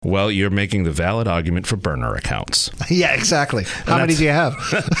Well, you're making the valid argument for burner accounts. Yeah, exactly. How many do you have?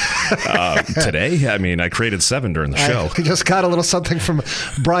 Today? I mean, I created 7 during the show. I just got a little something from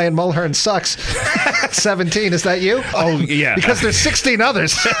Brian Mulhern Sucks. 17, is that you? Oh, yeah. Because there's 16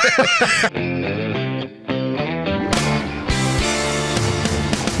 others.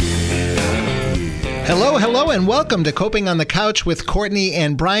 Hello, and welcome to Coping on the Couch with Courtney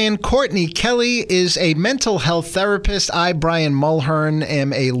and Brian. Courtney Kelly is a mental health therapist. I, Brian Mulhern,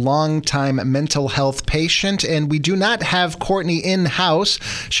 am a longtime mental health patient, and we do not have Courtney in-house.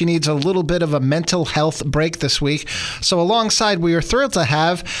 She needs a little bit of a mental health break this week. So alongside, we are thrilled to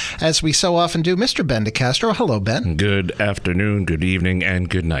have, as we so often do, Mr. Ben DeCastro. Hello, Ben. Good afternoon, good evening, and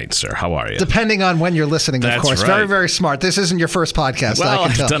good night, sir. How are you? Depending on when you're listening, That's of course. Right. Very, very smart. This isn't your first podcast, well, I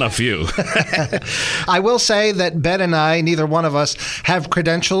can tell. I've done a few. I will say that Ben and I, neither one of us, have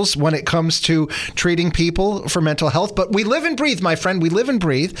credentials when it comes to treating people for mental health, but we live and breathe, my friend. We live and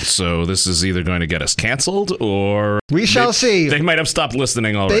breathe. So this is either going to get us canceled or... We shall see. They might have stopped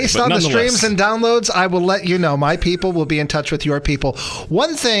listening already. Based on the streams and downloads, I will let you know. My people will be in touch with your people.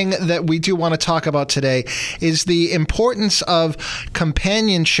 One thing that we do want to talk about today is the importance of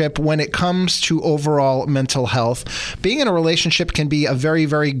companionship when it comes to overall mental health. Being in a relationship can be a very,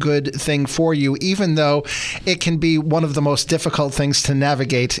 very good thing for you, even though it can be one of the most difficult things to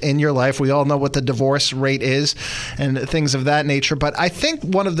navigate in your life. We all know what the divorce rate is and things of that nature. But I think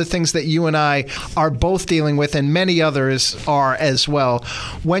one of the things that you and I are both dealing with, and many others are as well,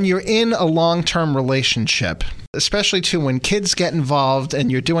 when you're in a long-term relationship, especially too when kids get involved and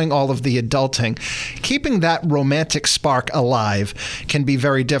you're doing all of the adulting, keeping that romantic spark alive can be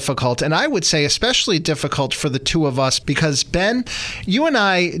very difficult. And I would say especially difficult for the two of us because, Ben, you and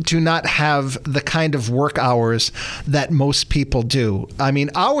I do not have the kind of work hours that most people do. I mean,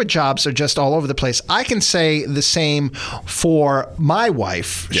 our jobs are just all over the place. I can say the same for my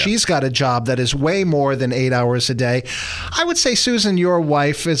wife. Yeah. She's got a job that is way more than 8 hours a day. I would say, Susan, your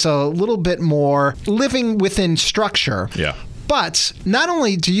wife is a little bit more living within structure. Yeah. But not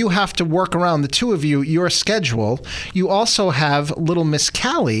only do you have to work around, the two of you, your schedule, you also have little Miss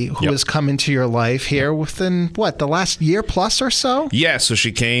Callie, who has come into your life here within, the last year plus or so? Yeah, so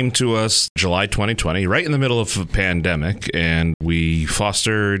she came to us July 2020, right in the middle of a pandemic, and we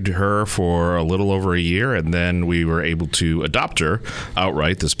fostered her for a little over a year, and then we were able to adopt her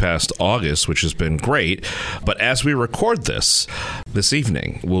outright this past August, which has been great. But as we record this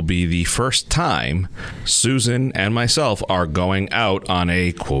evening will be the first time Susan and myself are going out on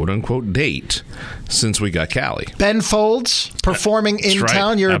a quote-unquote date since we got Callie. Ben Folds performing in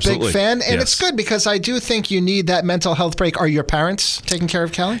town. You're Absolutely. A big fan. And Yes. It's good because I do think you need that mental health break. Are your parents taking care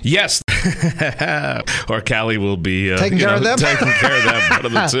of Callie? Yes. Or Callie will be taking care of them. Taking care of them, one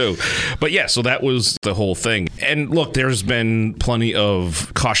of the two. But yeah, so that was the whole thing. And look, there's been plenty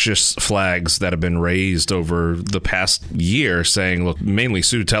of cautious flags that have been raised over the past year saying, look, mainly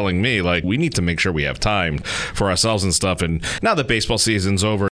Sue telling me, like, we need to make sure we have time for ourselves and stuff. And now that baseball season's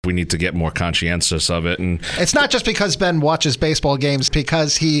over, we need to get more conscientious of it. And it's not just because Ben watches baseball games,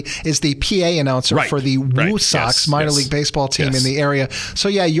 because he is the PA announcer for the Woo Sox minor league baseball team in the area. So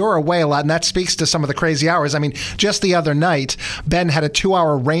yeah, you're away a lot, and that speaks to some of the crazy hours. I mean, just the other night, Ben had a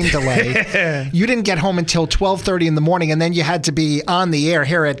 2-hour rain delay. You didn't get home until 12:30 in the morning, and then you had to be on the air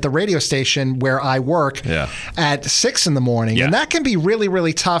here at the radio station where I work at 6 in the morning. Yeah. And that can be really,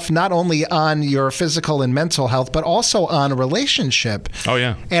 really tough, not only on your physical and mental health, but also on a relationship. Oh,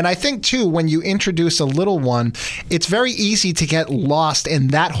 yeah. And I think, too, when you introduce a little one, it's very easy to get lost in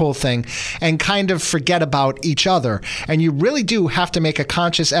that whole thing and kind of forget about each other. And you really do have to make a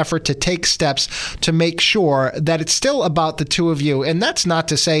conscious effort to take steps to make sure that it's still about the two of you. And that's not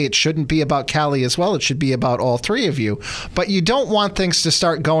to say it shouldn't be about Callie as well. It should be about all three of you. But you don't want things to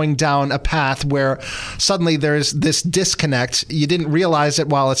start going down a path where suddenly there's this disconnect. You didn't realize it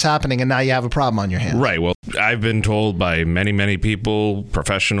while it's happening, and now you have a problem on your hands. Right. Well, I've been told by many, many people,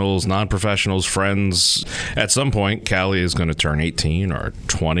 professionals, non-professionals, friends, at some point, Callie is going to turn 18 or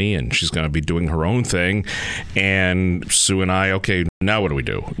 20, and she's going to be doing her own thing. And Sue and I, okay, now what do we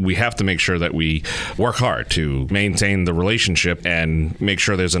do? We have to make sure that we work hard to maintain the relationship and make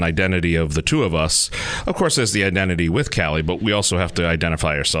sure there's an identity of the two of us. Of course, there's the identity with Callie, but we also have to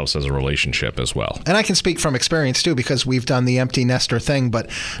identify ourselves as a relationship as well. And I can speak from experience, too, because we've done the empty nester thing, but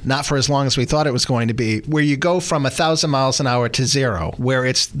not for as long as we thought it was going to be, where you go from 1,000 miles an hour to zero, where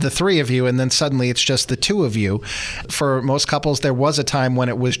it's the three of you and then suddenly it's just the two of you. For most couples, there was a time when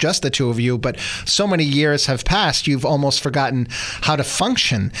it was just the two of you, but so many years have passed, you've almost forgotten how how to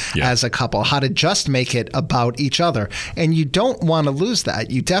function as a couple, how to just make it about each other. And you don't want to lose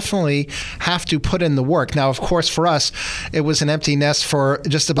that. You definitely have to put in the work. Now, of course, for us, it was an empty nest for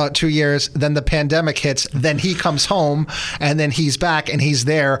just about 2 years. Then the pandemic hits. Then he comes home, and then he's back, and he's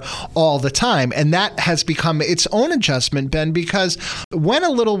there all the time. And that has become its own adjustment, Ben, because when a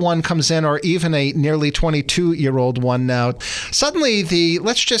little one comes in, or even a nearly 22-year-old one now, suddenly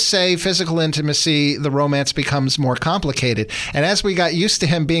let's just say, physical intimacy, the romance becomes more complicated. And as we got used to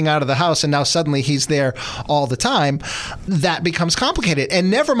him being out of the house, and now suddenly he's there all the time, that becomes complicated. And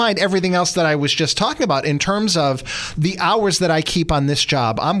never mind everything else that I was just talking about in terms of the hours that I keep on this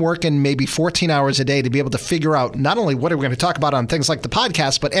job. I'm working maybe 14 hours a day to be able to figure out not only what are we going to talk about on things like the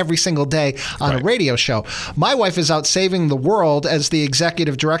podcast, but every single day on a radio show. My wife is out saving the world as the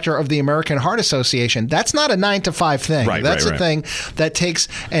executive director of the American Heart Association. That's not a 9-to-5 thing. That's a thing that takes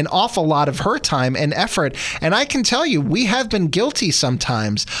an awful lot of her time and effort. And I can tell you, we have been guilty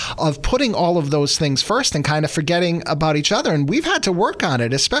sometimes of putting all of those things first and kind of forgetting about each other. And we've had to work on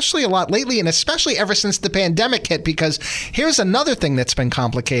it, especially a lot lately, and especially ever since the pandemic hit, because here's another thing that's been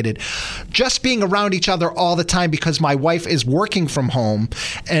complicated. Just being around each other all the time because my wife is working from home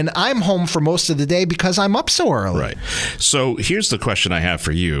and I'm home for most of the day because I'm up so early. Right. So here's the question I have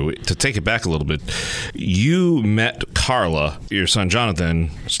for you. To take it back a little bit, you met Carla, your son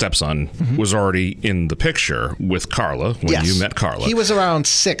Jonathan, stepson, was already in the picture with Carla when you met Carla. He was around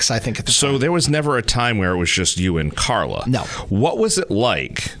 6, I think, at the time. So there was never a time where it was just you and Carla. No. What was it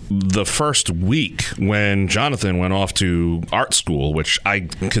like the first week when Jonathan went off to art school, which I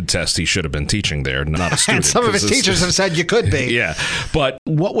could test he should have been teaching there, not a student. And some of his teachers have said you could be. Yeah. But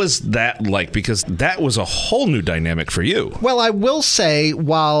what was that like? Because that was a whole new dynamic for you. Well, I will say,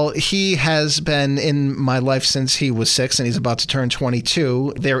 while he has been in my life since he was 6 and he's about to turn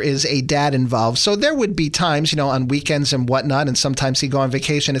 22, there is a dad involved. So there would be times, on weekends and whatnot, and sometimes he'd go on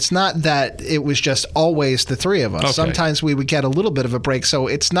vacation. It's not that it was just always the three of us. Okay. Sometimes we would get a little bit of a break. So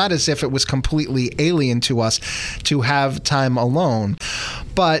it's not as if it was completely alien to us to have time alone.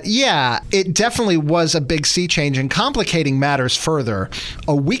 But yeah, it definitely was a big sea change. And complicating matters further,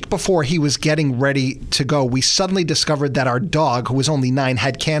 a week before he was getting ready to go, we suddenly discovered that our dog, who was only 9,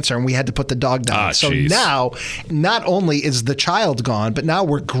 had cancer, and we had to put the dog down. So now, not only is the child gone, but now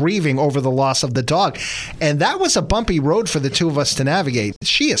we're grieving over the loss of the dog. And that was a bumpy road for the two of us to navigate.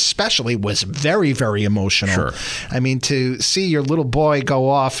 She especially was very, very emotional. Sure. I mean, to see your little boy go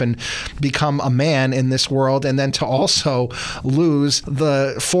off and become a man in this world, and then to also lose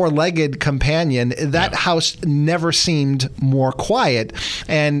the 4-legged companion, that house never seemed more quiet.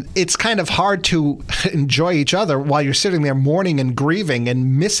 And it's kind of hard to enjoy each other while you're sitting there mourning and grieving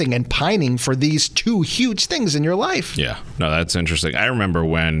and missing and pining for these two huge things in your life. Yeah, no, that's interesting. I remember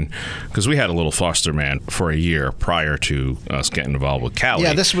because we had a little foster man for a year prior to us getting involved with Callie.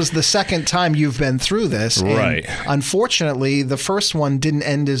 Yeah, this was the second time you've been through this. Right. And unfortunately, the first one didn't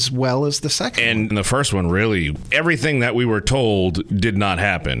end as well as the second one. And the first one, really, everything that we were told did not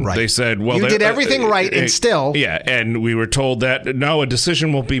happen. Right. They said, well, you did everything right, and still. Yeah, and we were told that, no, a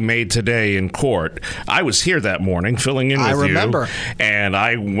decision won't be made today in court. I was here that morning filling in with you. I remember. And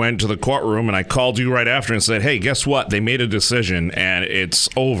I went to the courtroom, and I called you right after and said, hey, guess what? They made a decision, and it's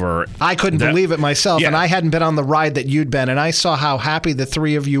over. I couldn't believe it myself, and I hadn't been on the ride that you'd been, and I saw how happy the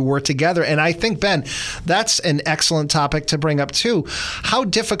three of you were together. And I think, Ben, that's an excellent topic to bring up, too. How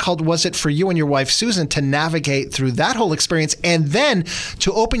difficult was it for you and your wife, Susan, to navigate through that whole experience and then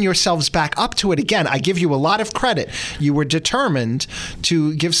to open yourselves back up to it again? I give you a lot of credit. You were determined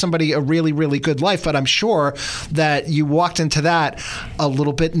to give somebody a really, really good life, but I'm sure that you walked into that a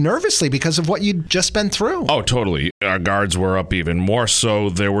little bit nervously because of what you'd just been through. Oh, totally. Our guards were up even more so.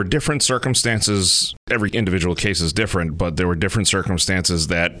 There were different circumstances. Every individual case is different, but there were different circumstances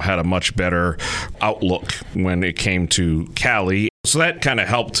that had a much better outlook when it came to Callie. So that kind of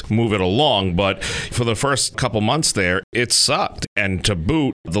helped move it along. But for the first couple months there, it sucked. And to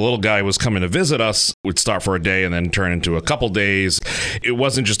boot, the little guy was coming to visit us. We'd start for a day and then turn into a couple days. It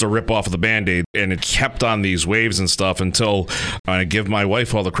wasn't just a rip off of the Band-Aid. And it kept on these waves and stuff until I give my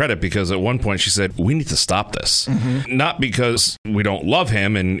wife all the credit, because at one point she said, we need to stop this. Mm-hmm. Not because we don't love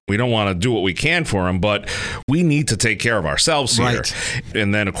him and we don't want to do what we can for him, but we need to take care of ourselves here. Right.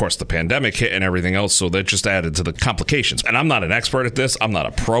 And then, of course, the pandemic hit and everything else. So that just added to the complications. And I'm not an expert at this. I'm not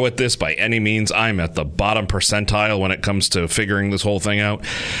a pro at this by any means. I'm at the bottom percentile when it comes to figuring this whole thing out.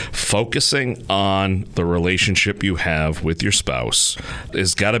 Focusing on the relationship you have with your spouse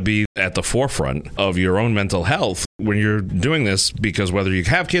has got to be at the forefront of your own mental health. when you're doing this, because whether you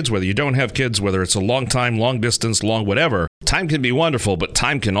have kids, whether you don't have kids, whether it's a long time, long distance, long whatever, time can be wonderful, but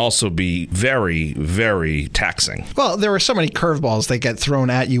time can also be very, very taxing. Well, there are so many curveballs that get thrown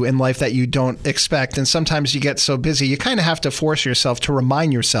at you in life that you don't expect. And sometimes you get so busy, you kind of have to force yourself to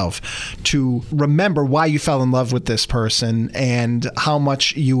remind yourself to remember why you fell in love with this person and how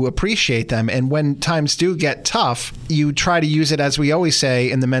much you appreciate them. And when times do get tough, you try to use it, as we always say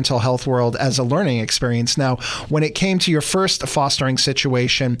in the mental health world, as a learning experience. Now, when it came to your first fostering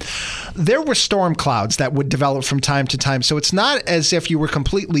situation, there were storm clouds that would develop from time to time. So it's not as if you were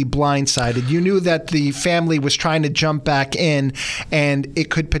completely blindsided. You knew that the family was trying to jump back in and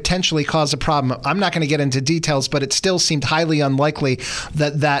it could potentially cause a problem. I'm not going to get into details, but it still seemed highly unlikely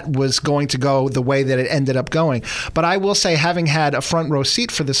that that was going to go the way that it ended up going. But I will say, having had a front row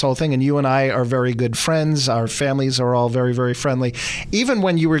seat for this whole thing, and you and I are very good friends, our families are all very, very friendly, even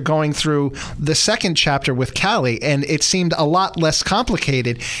when you were going through the second chapter with Callie, and it seemed a lot less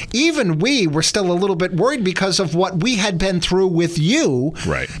complicated, even we were still a little bit worried because of what we had been through with you.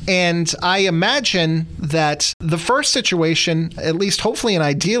 Right. And I imagine that the first situation, at least hopefully and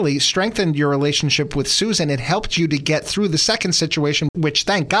ideally, strengthened your relationship with Susan. It helped you to get through the second situation, which,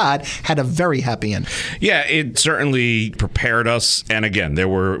 thank God, had a very happy end. Yeah, it certainly prepared us. And again, there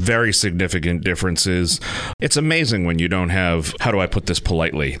were very significant differences. It's amazing when you don't have, how do I put this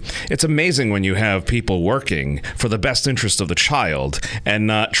politely? It's amazing when you have people working for the best interest of the child and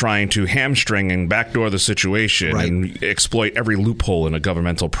not trying to hamstring and backdoor the situation and exploit every loophole in a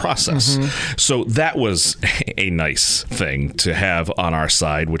governmental process. Mm-hmm. So that was a nice thing to have on our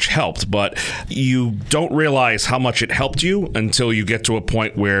side, which helped. But you don't realize how much it helped you until you get to a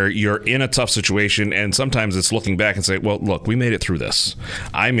point where you're in a tough situation. And sometimes it's looking back and say, well, look, we made it through this.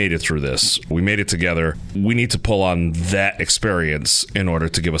 I made it through this. We made it together. We need to pull on that experience in order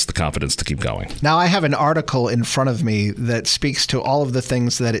to give us the confidence to keep going. Now, I have an article in front of me that speaks to all of the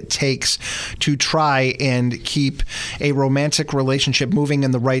things that it takes to try and keep a romantic relationship moving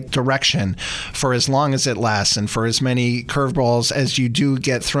in the right direction for as long as it lasts and for as many curveballs as you do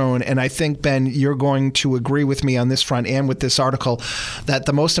get thrown. And I think, Ben, you're going to agree with me on this front and with this article that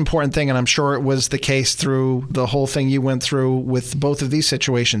the most important thing, and I'm sure it was the case through the whole thing you went through with both of these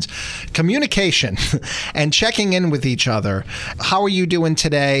situations, communication and checking in with each other. How are you doing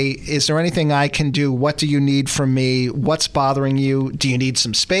today? Is there anything I can do? What do you need from me? What's bothering you? Do you need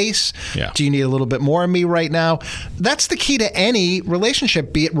some space? Yeah. Do you need a little bit more of me right now? That's the key to any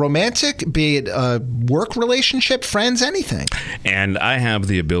relationship, be it romantic, be it a work relationship, friends, anything. And I have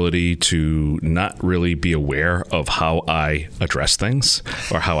the ability to not really be aware of how I address things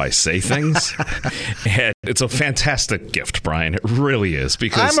or how I say things. And it's a fantastic gift, Brian. It really is.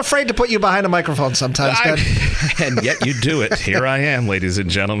 Because I'm afraid to put you behind a microphone sometimes, Ben. And yet you do it. Here I am, ladies and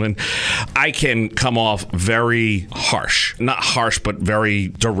gentlemen. I can come off very harsh. Not harsh, but very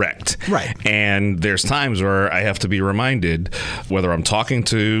direct. Right. And there's times where I have to be reminded, whether I'm talking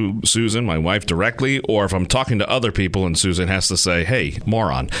to Susan, my wife, directly, or if I'm talking to other people and Susan has to say, hey,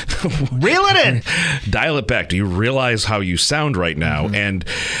 moron. Reel it in. Dial it back. Do you realize how you sound right now? Mm-hmm. And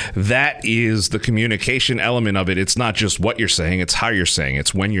that is the communication element of it. It's not just what you're saying, it's how you're saying it.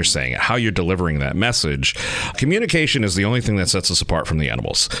 It's when you're saying it, how you're delivering that message. Communication is the only thing that sets us apart from the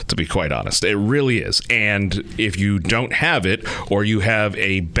animals, to be quite honest. It really is. And if you don't have it, or you have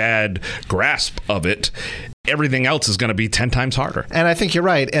a bad grasp of it, everything else is going to be 10 times harder. And I think you're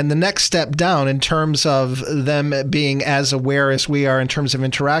right. And the next step down in terms of them being as aware as we are in terms of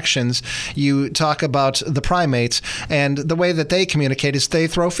interactions, you talk about the primates, and the way that they communicate is they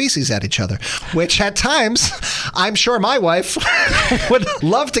throw feces at each other, which at times, I'm sure my wife would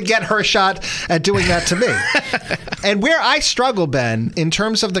love to get her shot at doing that to me. And where I struggle, Ben, in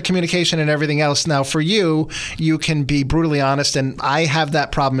terms of the communication and everything else, now for you, you can be brutally honest, and I have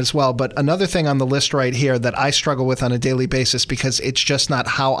that problem as well. But another thing on the list right here that I struggle with on a daily basis, because it's just not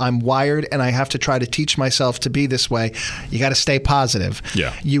how I'm wired, and I have to try to teach myself to be this way. You got to stay positive.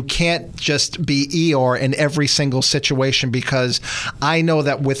 Yeah. You can't just be Eeyore in every single situation, because I know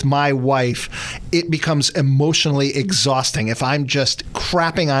that with my wife, it becomes emotionally exhausting if I'm just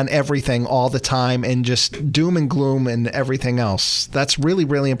crapping on everything all the time and just doom and gloom and everything else. That's really,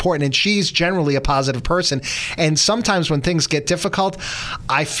 really important. And she's generally a positive person. And sometimes when things get difficult,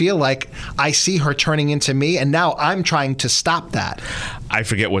 I feel like I see her turning into me, and now I'm trying to stop that. I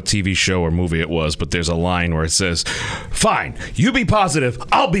forget what TV show or movie it was, but there's a line where it says, "Fine, you be positive,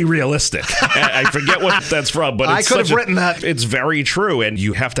 I'll be realistic." I forget what that's from, but I could have written that. It's very true, and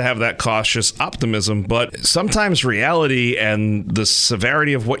you have to have that cautious optimism. But sometimes reality and the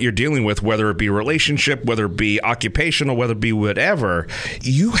severity of what you're dealing with, whether it be relationship, whether it be occupational, whether it be whatever,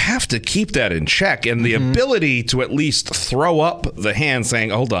 you have to keep that in check. And the ability to at least throw up the hand saying,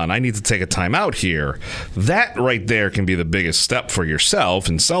 "Hold on, I need to take a time out here," that right there can be the biggest step for yourself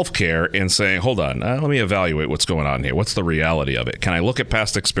in self-care and saying, "Hold on, let me evaluate what's going on here. What's the reality of it? Can I look at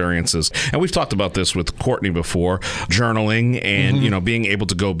past experiences?" And we've talked about this with Courtney before, journaling and, being able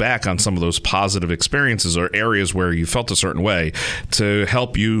to go back on some of those positive experiences or areas where you felt a certain way to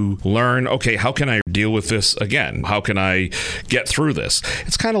help you learn, okay, how can I deal with this again? How can I get through this?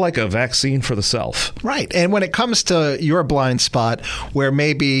 It's kind of like a vaccine for the self. Right. And when it comes to your blind spot where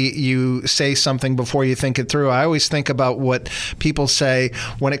maybe you say something before you think it through, I always think about what people say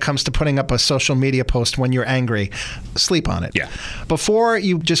when it comes to putting up a social media post when you're angry. Sleep on it. Yeah. Before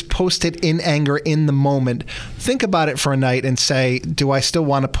you just post it in anger in the moment, think about it for a night and say, do I still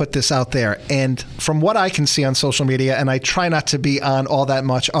want to put this out there? And from what I can see on social media, and I try not to be on all that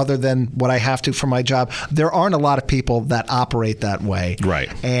much other than what I have to for my job, there aren't a lot of people that operate that way. Right.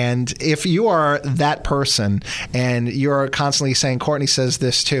 And if you are that person and you're constantly saying, Courtney says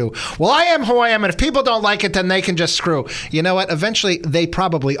this too, well, I am who I am, and if people don't like it, then they can just screw. You know what? Eventually, they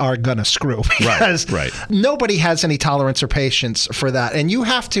probably are going to screw because nobody has any tolerance or patience for that. And you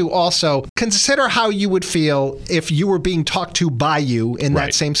have to also consider how you would feel if you were being talked to by you in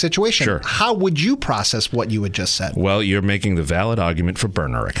that same situation. Sure. How would you process what you had just said? Well, you're making the valid argument for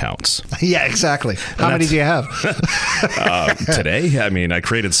burner accounts. Yeah, exactly. How many do you have? Today? I mean, I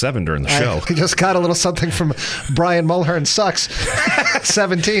created 7 during the show. I just got a little something from Brian Mulhern Sucks.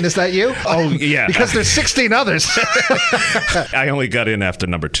 17, is that you? Oh, yeah. Because there's 16 others. I only got in after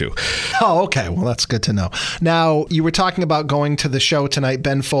number 2. Oh, okay. Well, that's good to know. Now, you were talking about going to the show tonight,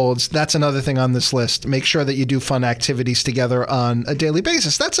 Ben Folds. That's another thing on this list. Make sure that you do fun activities together on a daily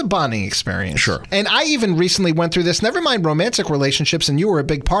basis. That's a bonding experience. Sure. And I even recently went through this, never mind romantic relationships, and you were a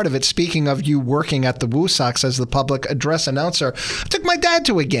big part of it. Speaking of you working at the Woo Sox as the public address announcer, I took my dad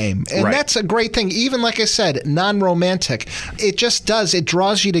to a game. And that's a great thing. Even, like I said, non-romantic. It just does. It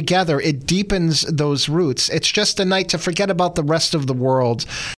draws you together. It deepens those roots. It's just a night to forget about the rest of the world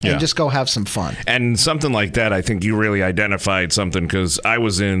and just go have some fun. And something like that, I think you really identified something, because I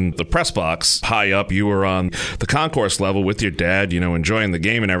was in the press box high up. You were on the concourse level with your dad, enjoying the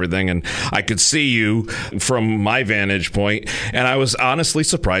game and everything. And I could see you from my vantage point. And I was honestly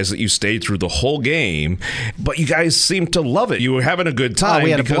surprised that you stayed through the whole game. But you guys seemed to love it. You were having a good time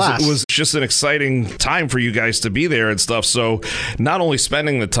because it was just an exciting time for you guys to be there and stuff. So not only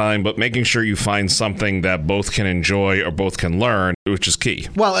spending the time, but making sure you find something that both can enjoy or both can learn, which is key.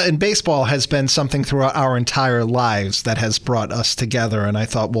 Well, and baseball has been something throughout our entire lives that has brought us together. And I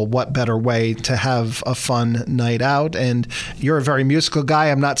thought, well, what better way to have a fun night out? And you're a very musical guy.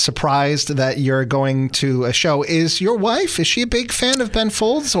 I'm not surprised that you're going to a show. Is your wife, is she a big fan of Ben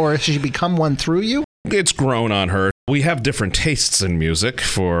Folds, or has she become one through you? It's grown on her. We have different tastes in music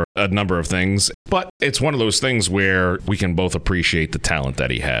for a number of things, but it's one of those things where we can both appreciate the talent that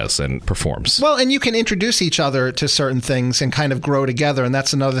he has and performs. Well, and you can introduce each other to certain things and kind of grow together, and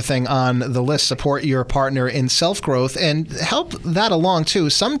that's another thing on the list. Support your partner in self-growth and help that along, too.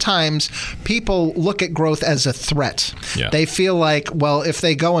 Sometimes people look at growth as a threat. Yeah. They feel like, well, if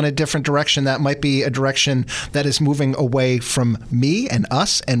they go in a different direction, that might be a direction that is moving away from me and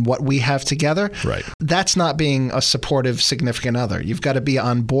us and what we have together. Right. That's not being a supportive significant other. You've got to be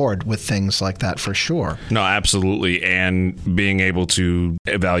on board with things like that for sure. No, absolutely. And being able to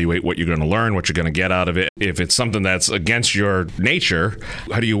evaluate what you're going to learn, what you're going to get out of it. If it's something that's against your nature,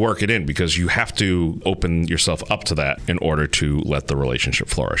 how do you work it in? Because you have to open yourself up to that in order to let the relationship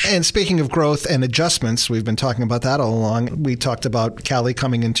flourish. And speaking of growth and adjustments, we've been talking about that all along. We talked about Callie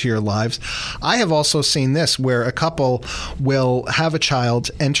coming into your lives. I have also seen this where a couple will have a child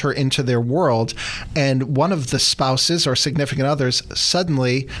enter into their world, and one of the spouses or significant others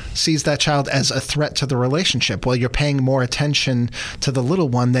suddenly sees that child as a threat to the relationship. Well, you're paying more attention to the little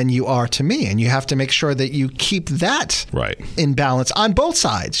one than you are to me, and you have to make sure that you keep that in balance on both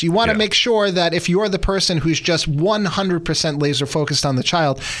sides. You want to make sure that if you're the person who's just 100% laser focused on the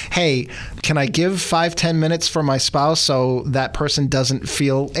child, hey, can I give 5-10 minutes for my spouse so that person doesn't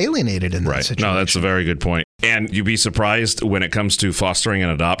feel alienated in that situation? No, that's a very good point. And you'd be surprised when it comes to fostering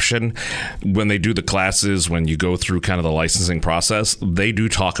and adoption, when they do the classes, when you go through kind of the licensing process, they do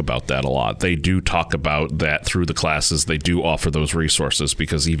talk about that a lot. They do talk about that through the classes. They do offer those resources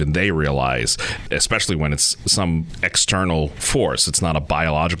because even they realize, especially when it's some external force, it's not a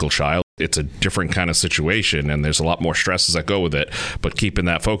biological child. It's a different kind of situation, and there's a lot more stresses that go with it, but keeping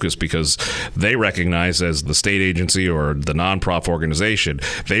that focus because they recognize as the state agency or the nonprofit organization,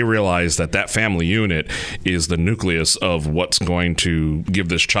 they realize that that family unit is the nucleus of what's going to give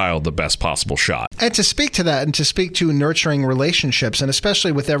this child the best possible shot. And to speak to that and to speak to nurturing relationships, and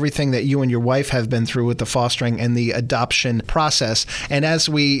especially with everything that you and your wife have been through with the fostering and the adoption process, and as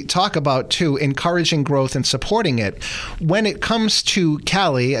we talk about, too, encouraging growth and supporting it, when it comes to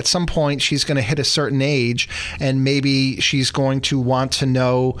Callie, at some point, she's going to hit a certain age and maybe she's going to want to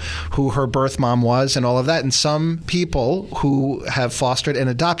know who her birth mom was and all of that. And some people who have fostered and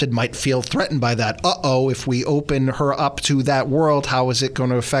adopted might feel threatened by that. If we open her up to that world, how is it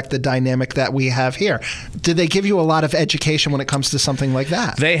going to affect the dynamic that we have here? Did they give you a lot of education when it comes to something like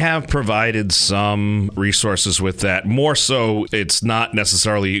that? They have provided some resources with that. More so, it's not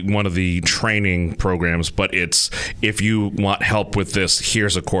necessarily one of the training programs, but it's if you want help with this,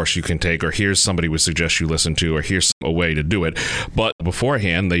 here's a course you can take, or here's somebody would suggest you listen to, or here's a way to do it. But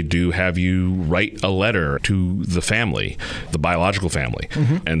beforehand, they do have you write a letter to the family, the biological family,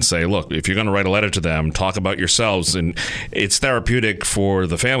 and say, look, if you're going to write a letter to them, talk about yourselves. And it's therapeutic for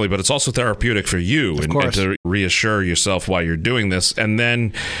the family, but it's also therapeutic for you and to reassure yourself why you're doing this. And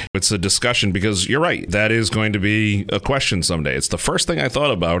then it's a discussion because you're right. That is going to be a question someday. It's the first thing I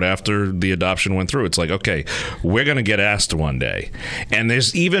thought about after the adoption went through. It's like, okay, we're going to get asked one day. And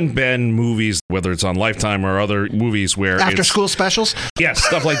there's even been movies, whether it's on Lifetime or other movies where after school specials? Yes,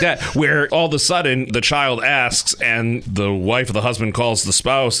 stuff like that, where all of a sudden the child asks and the wife or the husband calls the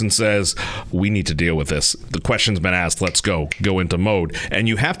spouse and says, we need to deal with this. The question's been asked. Let's go into mode. And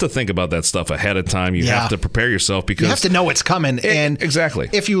you have to think about that stuff ahead of time. You have to prepare yourself because you have to know it's coming. And exactly.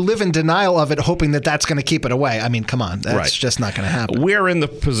 If you live in denial of it, hoping that that's going to keep it away, I mean, come on, that's just not going to happen. We're in the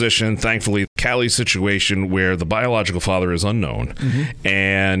position, thankfully, Callie's situation where the biological father is unknown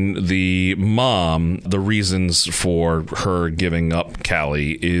and the mom, the reasons for her giving up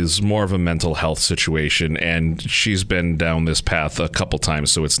Callie is more of a mental health situation, and she's been down this path a couple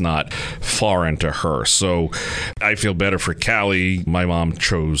times, so it's not foreign to her. So I feel better for Callie. My mom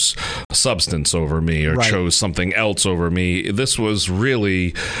chose substance over me or chose something else over me. This was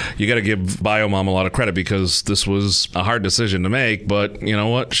really, you got to give BioMom a lot of credit because this was a hard decision to make, but you know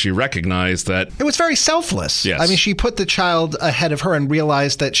what? She recognized that it was very selfless. Yes. I mean, she put the child ahead of her and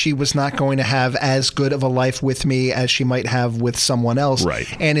realized that she was not going to have as good of a life with me as she might have with someone else. Right.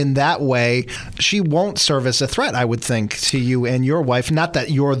 And in that way, she won't serve as a threat, I would think, to you and your wife. Not that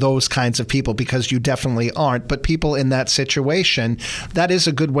you're those kinds of people, because you definitely aren't, but people in that situation, that is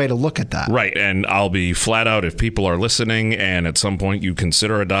a good way to look at that. Right. And I'll be flat out, if people are listening and at some point you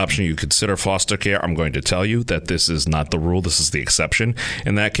consider adoption, you consider foster care, I'm going to tell you that this is not the rule. This is the exception.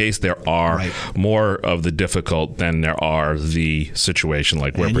 In that case, there are more of the difficult than there are the situation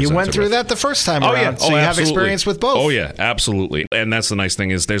like we're presented with. You went through that the first time around, so you have experience with both. Oh, yeah, absolutely. And that's the nice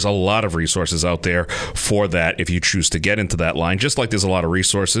thing is there's a lot of resources out there for that if you choose to get into that line, just like there's a lot of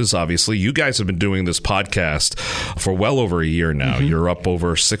resources. Obviously, you guys have been doing this podcast for well over a year now. You're up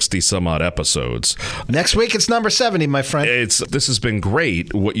over 60 some odd episodes. Next week, it's number 70, my friend. This has been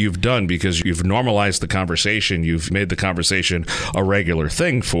great what you've done because you've normalized the conversation. You've made the conversation a regular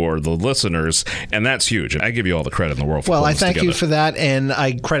thing for the listeners, and that's huge. And I give you all the credit in the world for Well, I pulling this thank you together. for that, and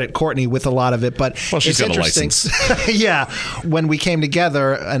I credit Courtney with a lot of it, but she's it's got a interesting. license. Yeah. When we came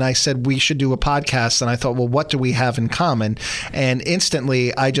together and I said we should do a podcast, and I thought, well, what do we have in common? And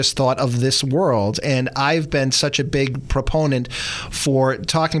instantly, I just thought of this world, and I've been such a big proponent for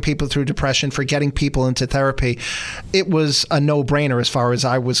talking people through depression, for getting people into therapy. It was a no-brainer as far as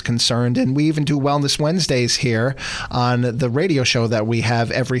I was concerned, and we even do Wellness Wednesdays here on the radio show that we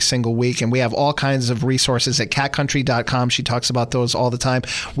have every single week, and we have all kinds of resources at catcountry.com. She talks about those all the time.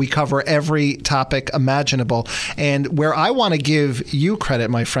 We cover every topic imaginable, and where I want to give you credit,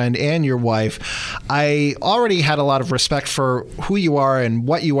 my friend, and your wife, I already had a lot of respect for who you are and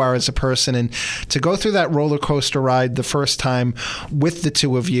what you are as a person, and to go through that roller coaster ride the first time with the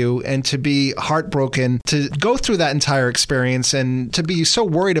two of you and to be heartbroken, to go through that entire experience and to be so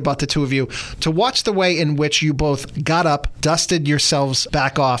worried about the two of you, to watch the way in which you both got up, dusted yourselves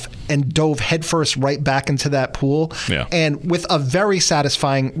back off, and dove headfirst right back into that pool. Yeah. And with a very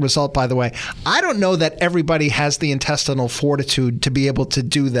satisfying result, by the way. I don't know that everybody has the intestinal fortitude to be able to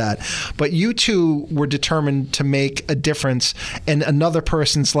do that, but you two were determined to make a difference in another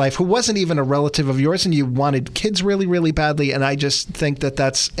person's life who wasn't even a relative of yours, and you wanted kids really, really badly, and I just think that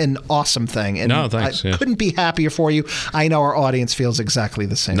that's an awesome thing. And no, thanks. I couldn't be happier for you. I know our audience feels exactly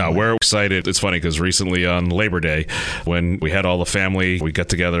the same way. We're excited. It's funny because recently on Labor Day, when we had all the family, we got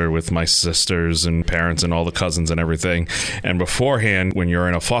together with my sisters and parents and all the cousins and everything. And beforehand, when you're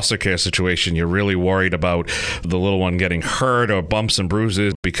in a foster care situation, you're really worried about the little one getting hurt or bumps and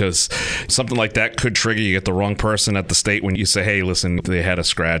bruises, because something like that could trigger. You get the wrong person at the state when you say, hey, listen, they had a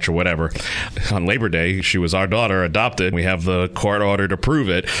scratch or whatever. On Labor Day, she was our daughter, adopted. We have the court order to prove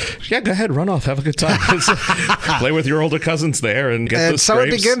it. Yeah, go ahead, run off, have a good time. Play with your older cousins there and get and the so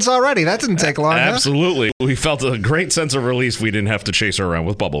scrapes. It begins already. That didn't take long. Absolutely. Huh? We felt a great sense of release. We didn't have to chase her around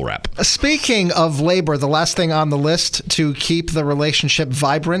with bubble wrap. Speaking of labor, the last thing on the list to keep the relationship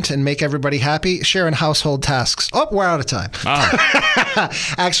vibrant and make everybody happy, sharing household tasks. Oh, we're out of time.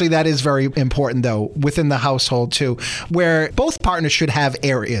 Actually, that is very important, though, within the household, too, where both partners should have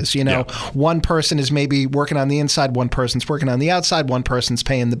areas. One person is maybe working on the inside, one person's working on the outside, one person's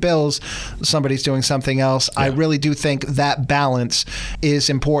paying the bills, somebody's doing something else. Yeah. I really do think that balance is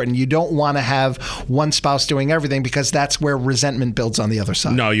important. You don't want to have one spouse doing everything, because that's where resentment builds on the other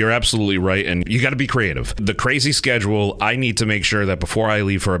side. No, you're absolutely right. And you got to be creative. The crazy schedule, I need to make sure that before I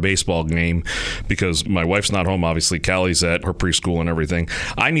leave for a baseball game, because my wife's not home, obviously, Callie's at her preschool and everything,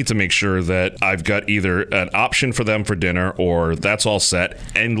 I need to make sure that I've got either an option for them for dinner or that's all set,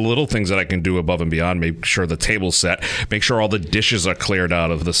 and little things that I can do above and beyond, make sure the table's set, make sure all the dishes are cleared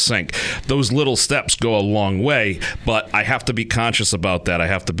out of the sink. Those little steps go a long way, but I have to be conscious about that. I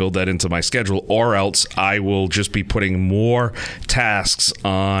have to build that into my schedule, or else I will just be putting more tasks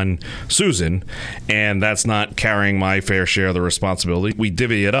on Susan, and that's not carrying my fair share of the responsibility. We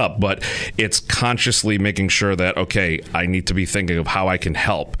divvy it up, but it's consciously making sure that, okay, I need to be thinking of how I can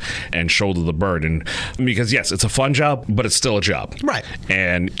help and shoulder the burden, because yes, it's a fun job, but it's still a job. Right.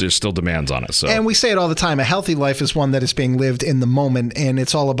 And there's still demands on it. So. And we say it all the time, a healthy life is one that is being lived in the moment, and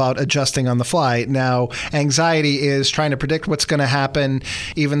it's all about adjusting on the fly. Now, anxiety is trying to predict what's going to happen,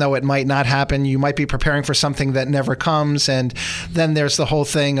 even though it might not happen. You might be preparing for something that never comes, and then there's the whole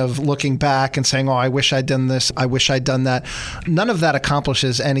thing of looking back and saying, oh, I wish I'd done this, I wish I'd done that. None of that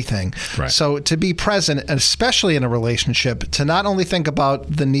accomplishes anything. Right. So to be present, especially in a relationship, to not only think about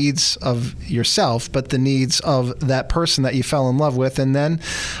the needs of yourself, but the needs of that person that you fell in love with, and then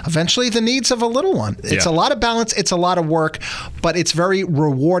eventually the needs of a little one. It's a lot of balance, it's a lot of work, but it's very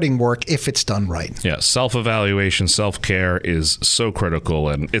rewarding work if it's done right. Yeah, self-evaluation, self-care is so critical,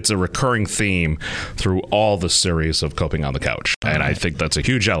 and it's a recurring theme through all the series of Coping on the Couch. And I think that's a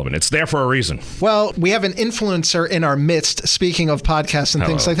huge element. It's there for a reason. Well, we have an influencer in our midst, speaking of podcasts and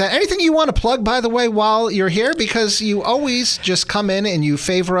things like that. Anything you want to plug, by the way, while you're here? Because you always just come in and you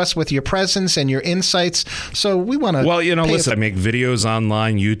favor us with your presence and your insights. So we want to... Well, listen, I make videos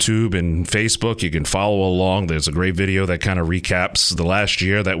online, YouTube and Facebook. You can follow along. There's a great video that kind of recaps the last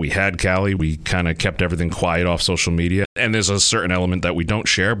year that we had Callie. We kind of kept everything quiet off social media. And there's a certain element that we don't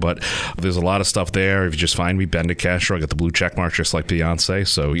share, but there's a lot of stuff there. If you just find me, Ben DeCastro, I got the blue check mark just like Beyonce.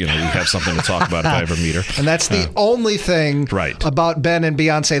 So, we have something to talk about if I ever meet her. And that's the only thing about Ben and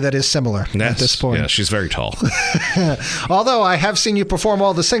Beyonce that is similar at this point. Yeah, she's very tall. Although I have seen you perform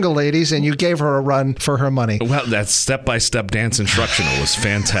All the Single Ladies, and you gave her a run for her money. Well, that step-by-step dance instructional was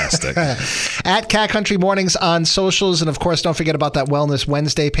fantastic. At Cat Country Mornings on socials. And, of course, don't forget about that Wellness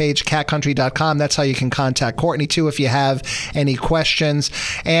Wednesday page, catcountry.com. That's how you can contact Courtney, too, if you have any questions.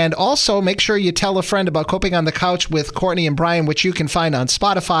 And also, make sure you tell a friend about Coping on the Couch with Courtney and Brian, which you can find on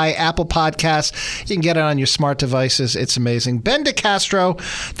Spotify, Apple Podcasts. You can get it on your smart devices. It's amazing. Ben DeCastro,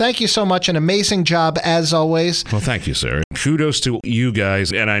 thank you so much. An amazing job, as always. Well, thank you, sir. Kudos to you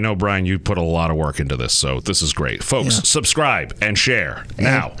guys. And I know, Brian, you put a lot of work into this, so this is great. Folks, subscribe and share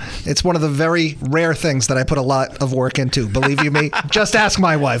now. It's one of the very rare things that I put a lot of work into. Believe you me? Just ask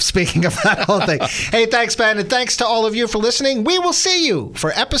my wife, speaking of that whole thing. Hey, thanks, Ben, and thanks to all of you for listening. We will see you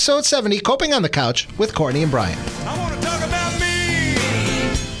for episode 70, Coping on the Couch with Courtney and Brian.